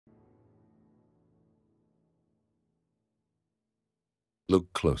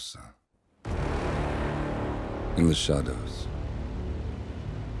Look closer. In the shadows.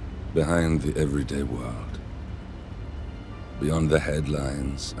 Behind the everyday world. Beyond the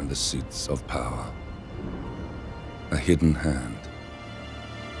headlines and the seats of power. A hidden hand.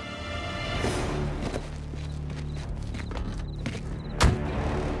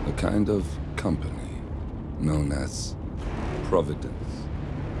 A kind of company known as Providence.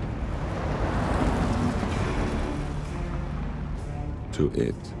 To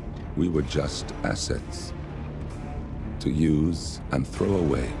it, we were just assets. To use and throw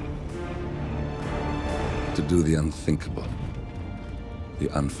away. To do the unthinkable. The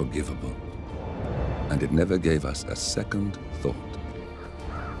unforgivable. And it never gave us a second thought.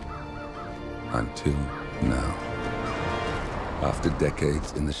 Until now. After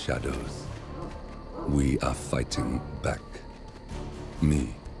decades in the shadows, we are fighting back.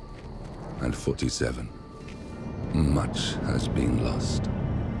 Me and 47. Much has been lost,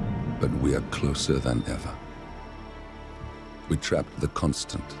 but we are closer than ever. We trapped the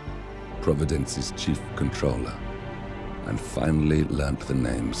Constant, Providence's chief controller, and finally learnt the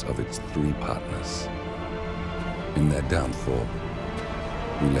names of its 3 partners. In their downfall,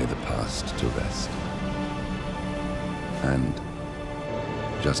 we lay the past to rest. And,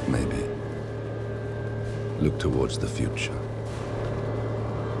 just maybe, look towards the future.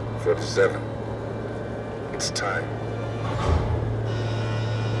 47. It's time.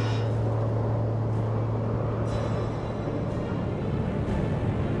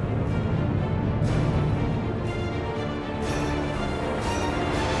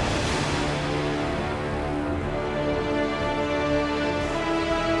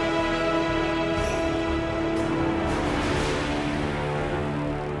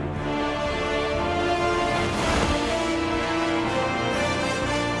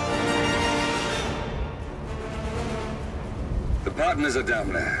 Partners are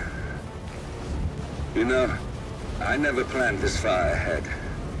down there. You know, I never planned this far ahead.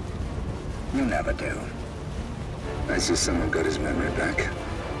 You never do. I see someone got his memory back.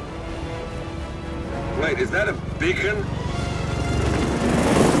 Wait, is that a beacon?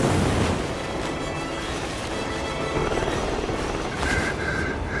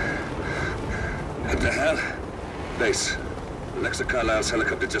 What the hell? Base. Alexa Carlisle's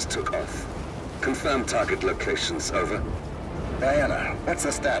helicopter just took off. Confirm target locations, over. Diana, what's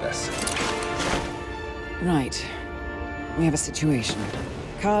the status? Right. We have a situation.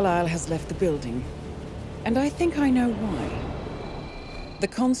 Carlisle has left the building. And I think I know why. The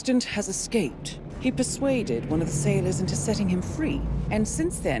Constant has escaped. He persuaded one of the sailors into setting him free. And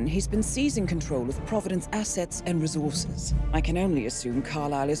since then, he's been seizing control of Providence assets and resources. I can only assume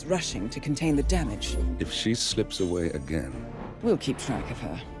Carlisle is rushing to contain the damage. If she slips away again... We'll keep track of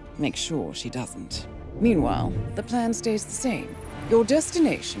her. Make sure she doesn't. Meanwhile, the plan stays the same. Your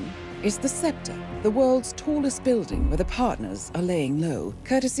destination is the Scepter, the world's tallest building where the partners are laying low,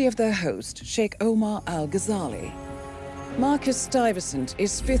 courtesy of their host, Sheikh Omar Al-Ghazali. Marcus Stuyvesant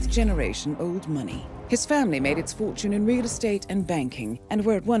is 5th-generation old money. His family made its fortune in real estate and banking, and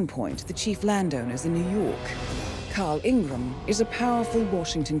were at one point the chief landowners in New York. Carl Ingram is a powerful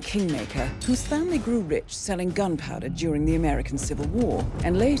Washington kingmaker whose family grew rich selling gunpowder during the American Civil War,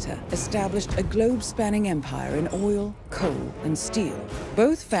 and later established a globe-spanning empire in oil, coal, and steel.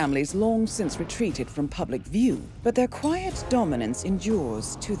 Both families long since retreated from public view, but their quiet dominance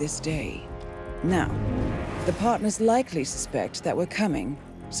endures to this day. Now, the partners likely suspect that we're coming,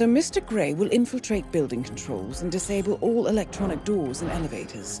 so Mr. Gray will infiltrate building controls and disable all electronic doors and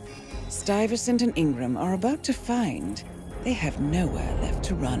elevators. Stuyvesant and Ingram are about to find they have nowhere left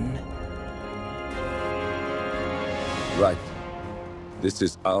to run. Right. This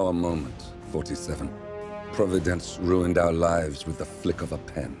is our moment, 47. Providence ruined our lives with the flick of a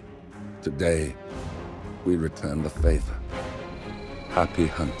pen. Today, we return the favor. Happy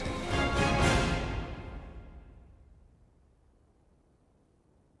hunting.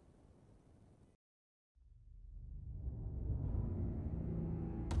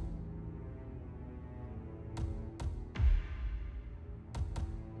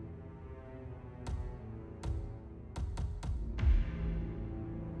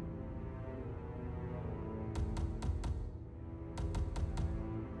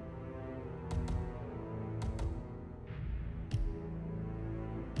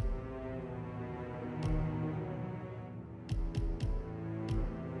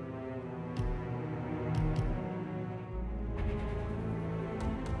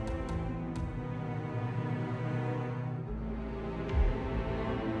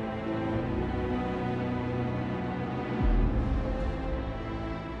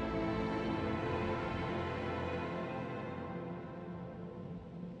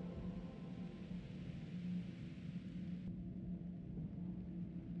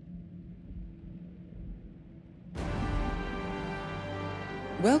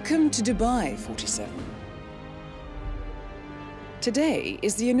 Welcome to Dubai, 47. Today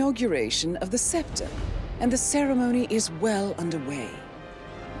is the inauguration of the scepter, and the ceremony is well underway.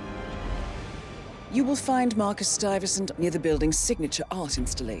 You will find Marcus Stuyvesant near the building's signature art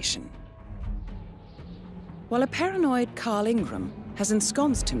installation. While a paranoid Carl Ingram has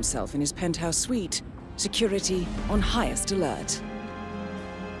ensconced himself in his penthouse suite, security on highest alert.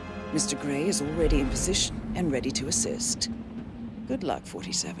 Mr. Gray is already in position and ready to assist. Good luck,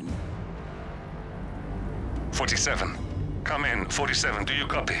 47. 47. Come in. 47, do you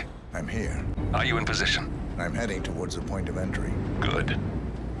copy? I'm here. Are you in position? I'm heading towards the point of entry. Good.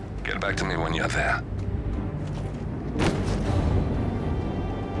 Get back to me when you're there.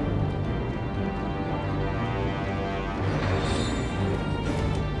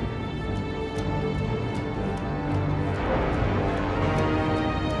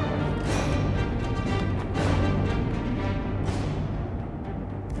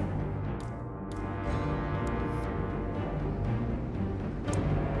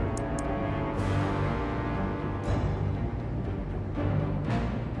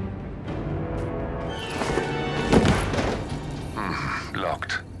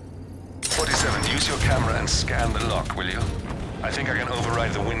 Locked. 47, use your camera and scan the lock, will you? I think I can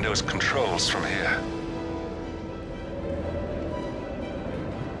override the Windows controls from here.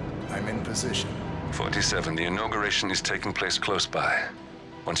 I'm in position. 47, the inauguration is taking place close by.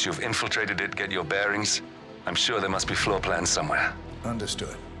 Once you've infiltrated it, get your bearings. I'm sure there must be floor plans somewhere.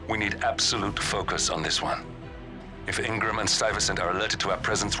 Understood. We need absolute focus on this one. If Ingram and Stuyvesant are alerted to our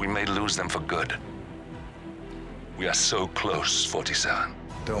presence, we may lose them for good. We are so close, 47.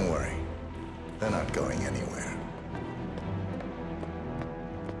 Don't worry. They're not going anywhere.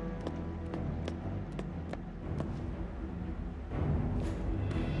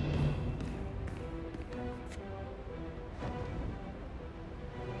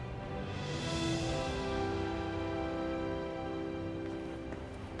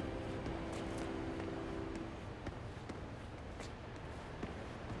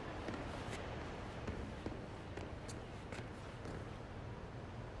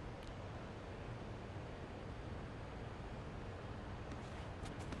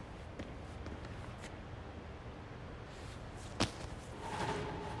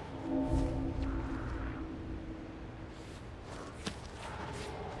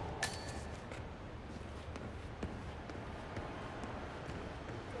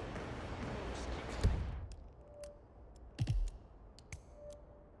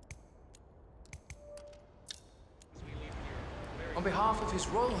 On behalf of His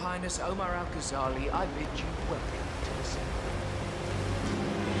Royal Highness Omar Al-Ghazali, I bid you welcome to the ceremony.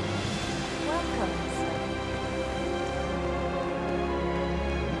 Welcome,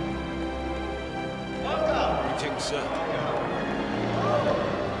 sir. Greetings, sir.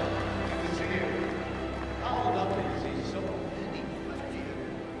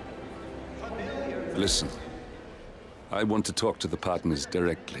 Listen, I want to talk to the partners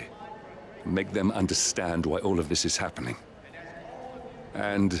directly. Make them understand why all of this is happening.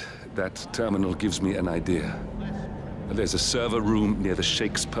 And that terminal gives me an idea. There's a server room near the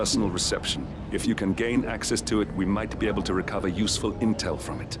Sheikh's personal reception. If you can gain access to it, we might be able to recover useful intel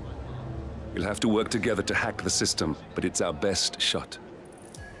from it. We'll have to work together to hack the system, but it's our best shot.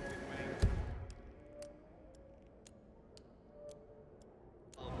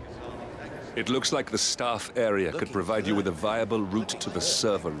 It looks like the staff area could provide you with a viable route to the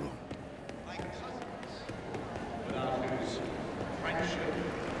server room.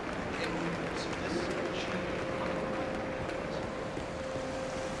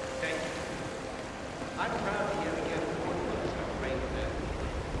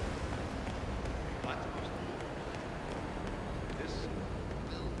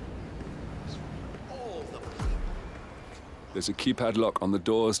 There's a keypad lock on the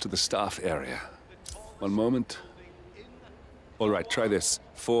doors to the staff area. One moment. All right, try this.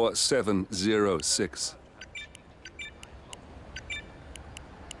 4706.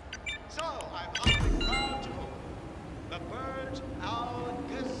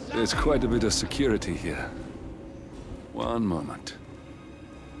 There's quite a bit of security here. One moment.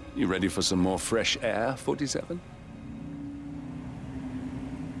 You ready for some more fresh air, 47?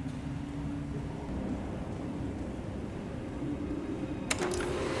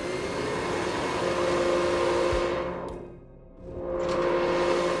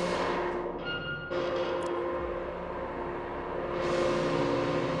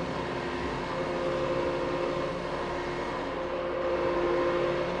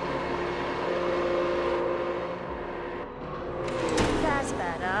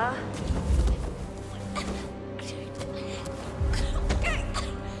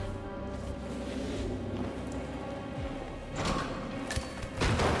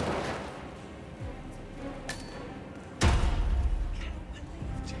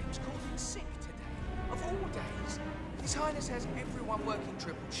 working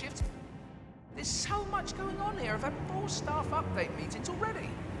triple shifts. There's so much going on here. I've had 4 staff update meetings already.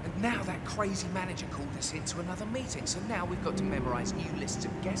 And now that crazy manager called us into another meeting, so now we've got to memorize new lists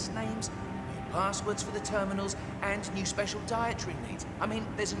of guest names, new passwords for the terminals, and new special dietary needs. I mean,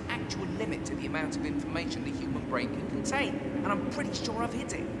 there's an actual limit to the amount of information the human brain can contain, and I'm pretty sure I've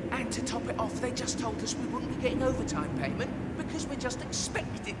hit it. And to top it off, they just told us we wouldn't be getting overtime payment because we're just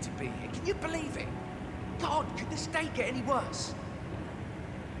expected to be here. Can you believe it? God, could this day get any worse?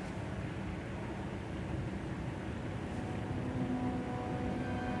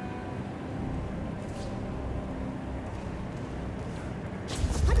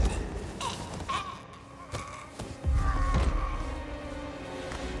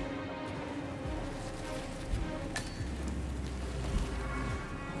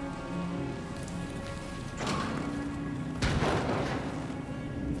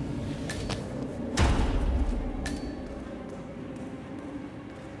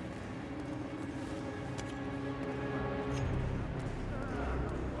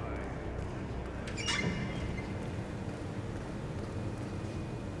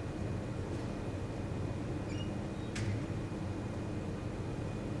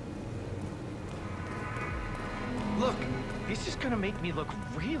 Look, this is gonna make me look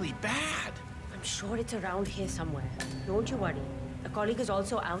really bad. I'm sure it's around here somewhere. Don't you worry. A colleague is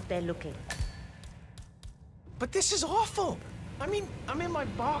also out there looking. But this is awful. I mean, I'm in my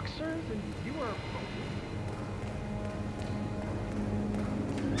boxers and you are...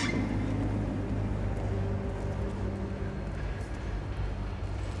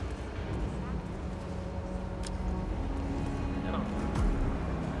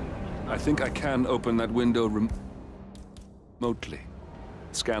 I think I can open that window remotely.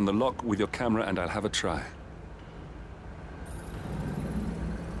 Scan the lock with your camera and I'll have a try.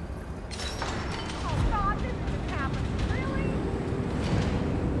 Oh God, this is happening. Really?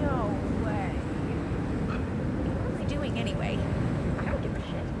 No way. What are we doing anyway? I don't give a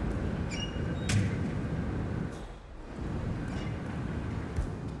shit.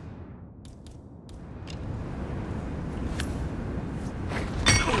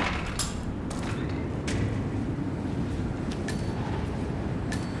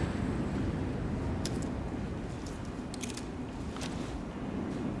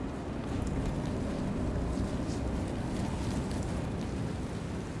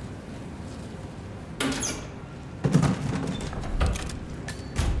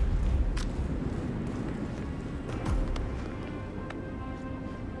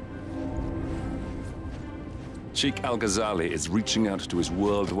 Sheikh Al-Ghazali is reaching out to his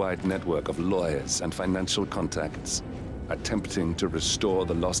worldwide network of lawyers and financial contacts, attempting to restore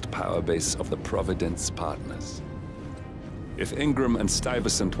the lost power base of the Providence partners. If Ingram and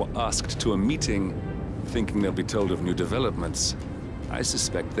Stuyvesant were asked to a meeting, thinking they'll be told of new developments, I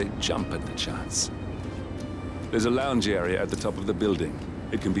suspect they'd jump at the chance. There's a lounge area at the top of the building.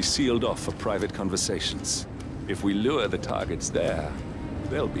 It can be sealed off for private conversations. If we lure the targets there,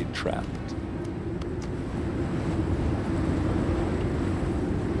 they'll be trapped.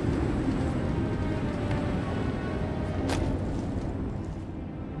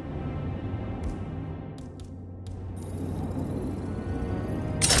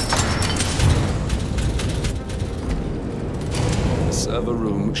 The server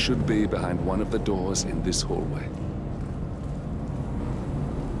room should be behind one of the doors in this hallway.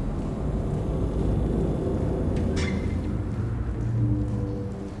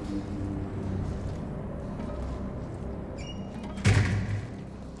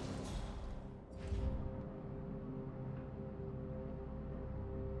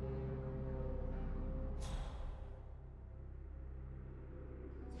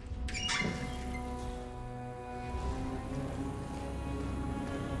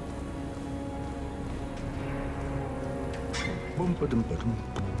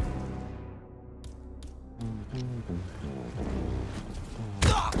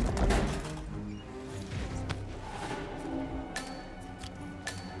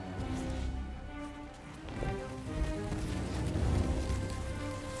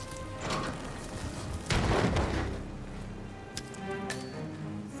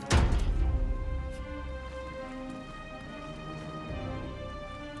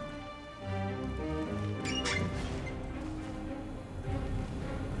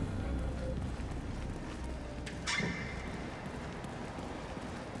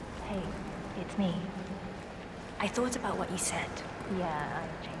 It's me. I thought about what you said. Yeah, I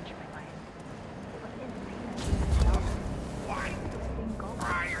changed my mind. Why? Single.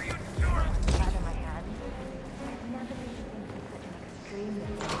 Why are you doing? Out of my head. I've never seen anything such an extreme.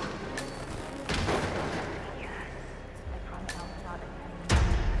 Yes. I promise I'll start attending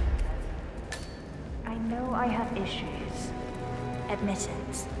I have issues.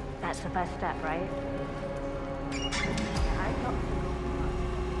 Admittance. That's the first step, right? I'm not...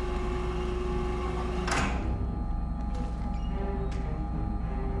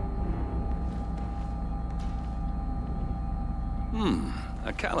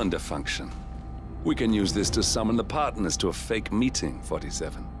 A calendar function. We can use this to summon the partners to a fake meeting,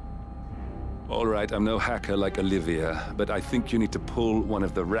 47. All right, I'm no hacker like Olivia, but I think you need to pull one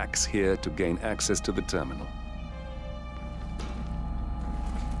of the racks here to gain access to the terminal.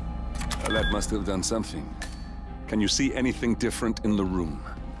 Well, that must have done something. Can you see anything different in the room?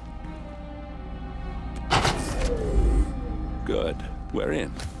 Good, we're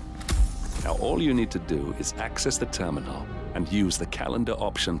in. Now all you need to do is access the terminal and use the calendar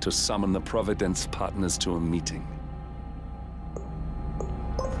option to summon the Providence partners to a meeting.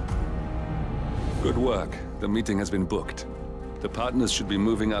 Good work. The meeting has been booked. The partners should be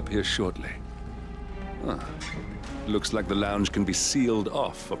moving up here shortly. Huh. Looks like the lounge can be sealed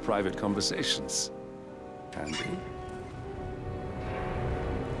off for private conversations. Handy.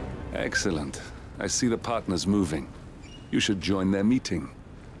 Excellent. I see the partners moving. You should join their meeting.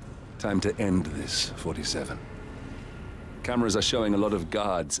 Time to end this, 47. Cameras are showing a lot of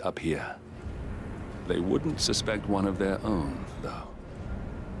guards up here. They wouldn't suspect one of their own, though.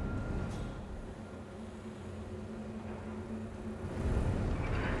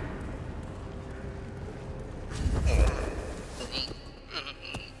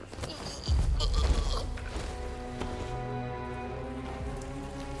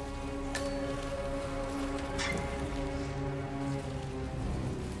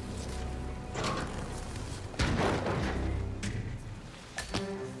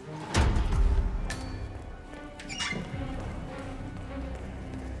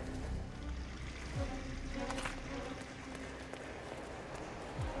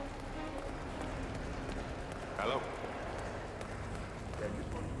 Hello?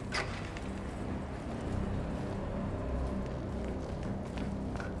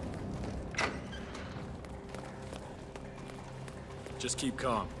 Just keep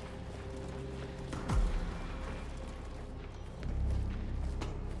calm.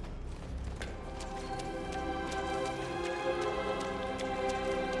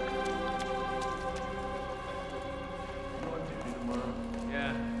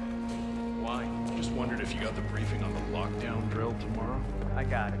 Yeah. Why? Just wondered if you got the briefing on the lockdown drill tomorrow. I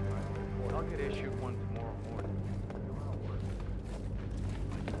got it. I'll get issued one tomorrow morning.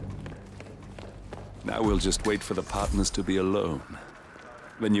 Now we'll just wait for the partners to be alone.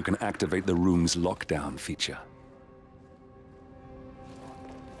 Then you can activate the room's lockdown feature.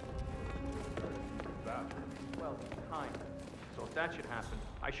 Well, time. So if that should happen,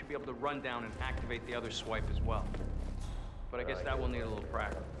 I should be able to run down and activate the other swipe as well. But I guess that will need a little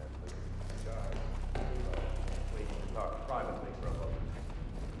practice.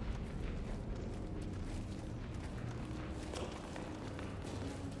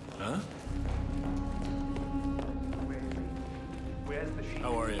 Huh? Where's the sheep?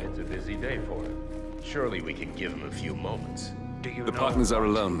 How are you? It's a busy day for him. Surely we can give him a few moments. The partners are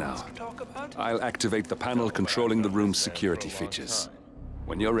alone now. I'll activate the panel controlling the room's security features.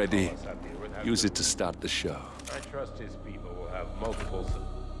 When you're ready, use it to start the show. I trust his people will have multiple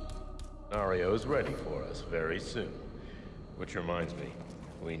scenarios ready for us very soon. Which reminds me,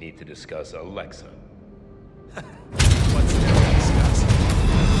 we need to discuss Alexa. What's there to discuss?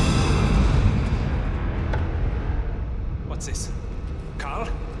 What's this? Carl?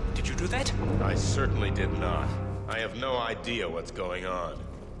 Did you do that? I certainly did not. I have no idea what's going on.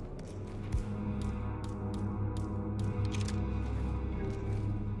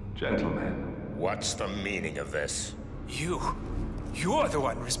 Gentlemen. What's the meaning of this? You're the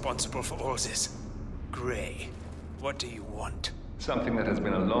one responsible for all this. Gray, what do you want? Something that has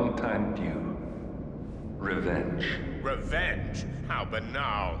been a long time due. Revenge. Revenge? How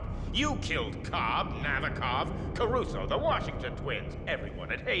banal. You killed Cobb, Navikov, Caruso, the Washington twins,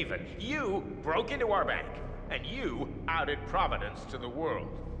 everyone at Haven. You broke into our bank, and you outed Providence to the world.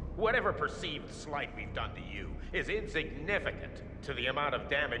 Whatever perceived slight we've done to you is insignificant to the amount of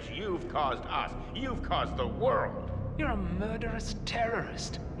damage you've caused us. You've caused the world. You're a murderous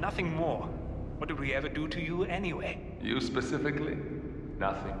terrorist. Nothing more. What did we ever do to you anyway? You specifically?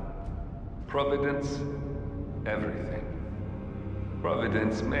 Nothing. Providence? Everything.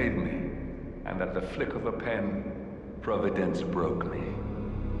 Providence made me, and at the flick of a pen, Providence broke me.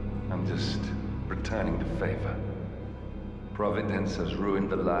 I'm just returning the favor. Providence has ruined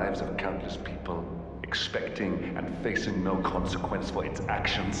the lives of countless people, expecting and facing no consequence for its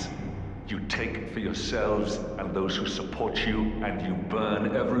actions. You take for yourselves and those who support you, and you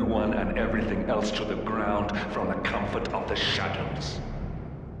burn everyone and everything else to the ground from the comfort of the shadows.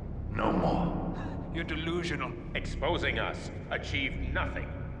 No more. You're delusional. Exposing us achieved nothing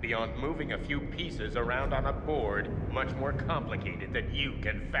beyond moving a few pieces around on a board much more complicated than you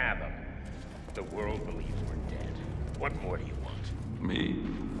can fathom. The world believes we're dead. What more do you want? Me?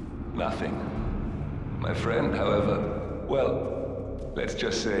 Nothing. My friend, however, well, let's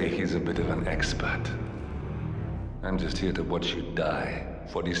just say he's a bit of an expert. I'm just here to watch you die.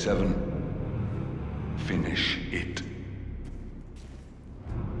 47. Finish it.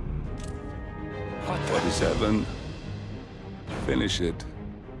 47. Finish it.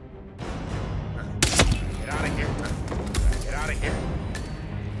 Get out of here. Get out of here.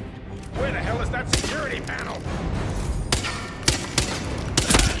 Where the hell is that security panel?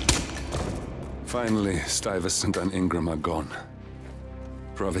 Finally, Stuyvesant and Ingram are gone.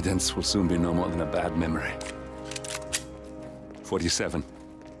 Providence will soon be no more than a bad memory. 47.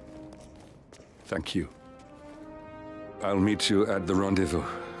 Thank you. I'll meet you at the rendezvous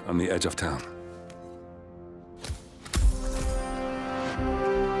on the edge of town.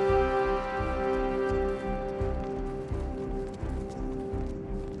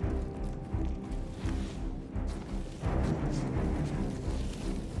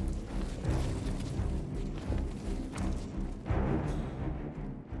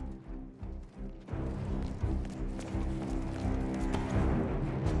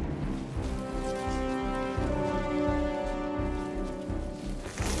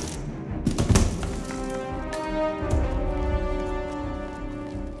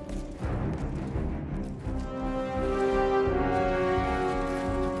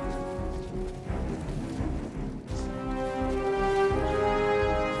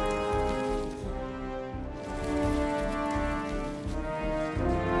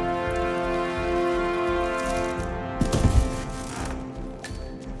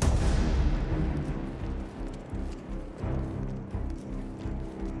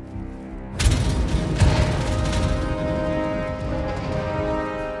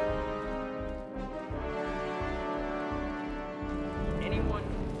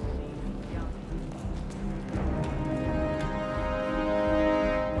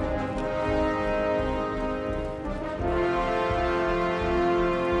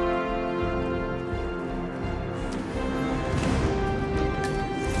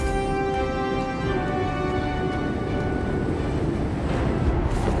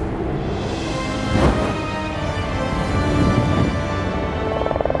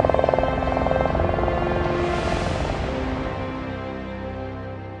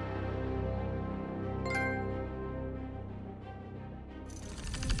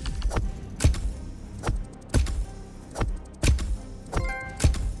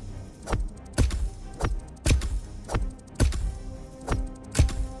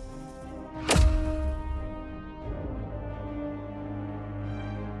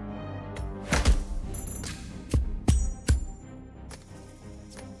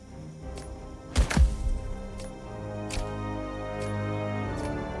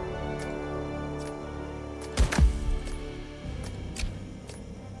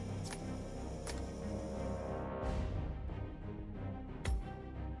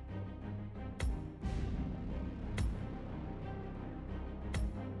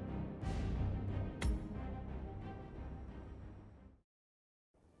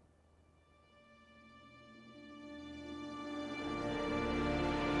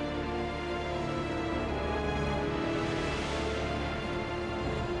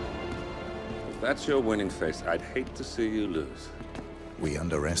 If that's your winning face, I'd hate to see you lose. We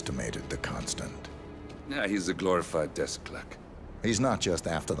underestimated the Constant. Yeah, he's a glorified desk clerk. He's not just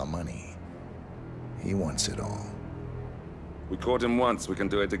after the money. He wants it all. We caught him once, we can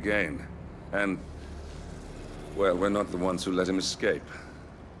do it again. And, well, we're not the ones who let him escape.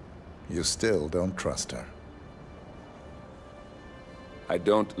 You still don't trust her. I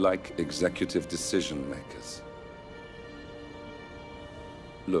don't like executive decision makers.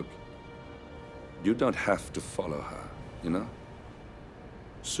 Look, you don't have to follow her, you know?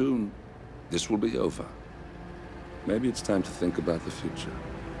 Soon, this will be over. Maybe it's time to think about the future.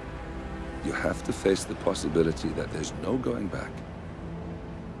 You have to face the possibility that there's no going back.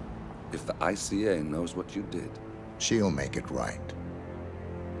 If the ICA knows what you did, she'll make it right.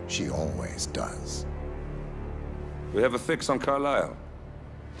 She always does. We have a fix on Carlisle.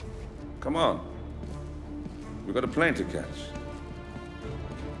 Come on. We've got a plane to catch.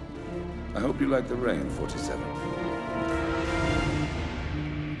 I hope you like the rain, 47.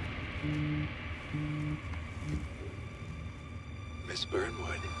 Miss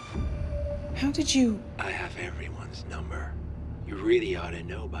Burnwood. How did you... I have everyone's number. You really ought to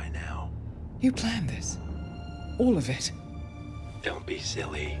know by now. You planned this? All of it? Don't be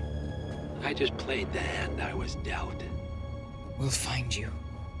silly. I just played the hand I was dealt. We'll find you.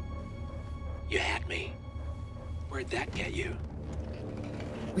 You had me. Where'd that get you?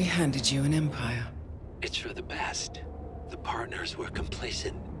 We handed you an empire. It's for the best. The partners were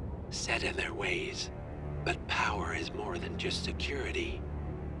complacent, set in their ways. But power is more than just security.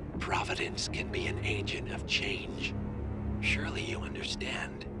 Providence can be an agent of change. Surely you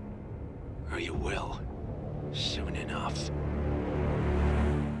understand. Or you will. Soon enough.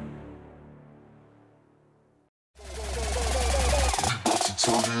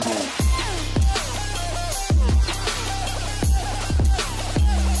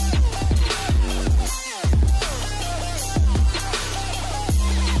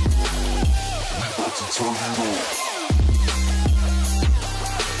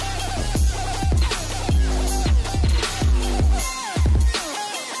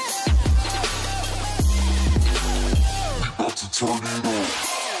 Tornado.